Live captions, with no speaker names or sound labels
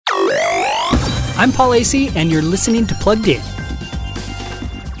I'm Paul Acey, and you're listening to Plugged In.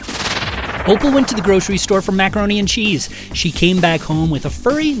 Opal went to the grocery store for macaroni and cheese. She came back home with a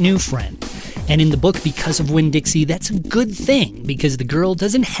furry new friend. And in the book, Because of Winn, Dixie, that's a good thing because the girl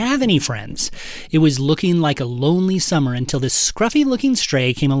doesn't have any friends. It was looking like a lonely summer until this scruffy-looking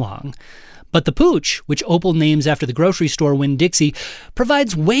stray came along. But the pooch, which Opal names after the grocery store Winn Dixie,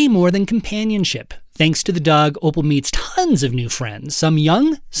 provides way more than companionship. Thanks to the dog, Opal meets tons of new friends, some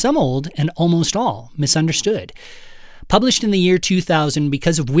young, some old, and almost all misunderstood. Published in the year 2000,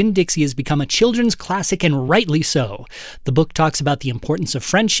 Because of Winn Dixie has become a children's classic, and rightly so. The book talks about the importance of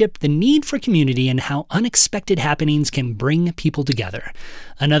friendship, the need for community, and how unexpected happenings can bring people together.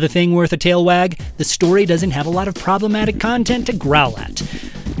 Another thing worth a tail wag, the story doesn't have a lot of problematic content to growl at.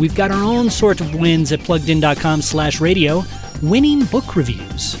 We've got our own sort of wins at pluggedin.com/radio, winning book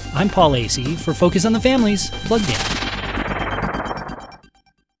reviews. I'm Paul Acey for Focus on the Family's Plugged In.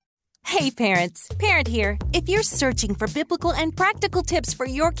 Hey parents, Parent here. If you're searching for biblical and practical tips for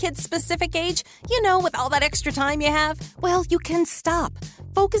your kid's specific age, with all that extra time you have, well, you can stop.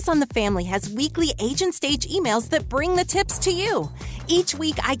 Focus on the Family has weekly age and stage emails that bring the tips to you. Each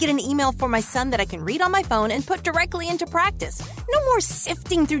week, I get an email for my son that I can read on my phone and put directly into practice. No more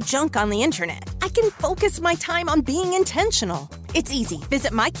sifting through junk on the internet. I can focus my time on being intentional. It's easy.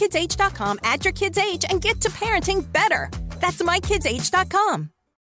 Visit mykidsage.com, add your kid's age, and get to parenting better. That's mykidsage.com.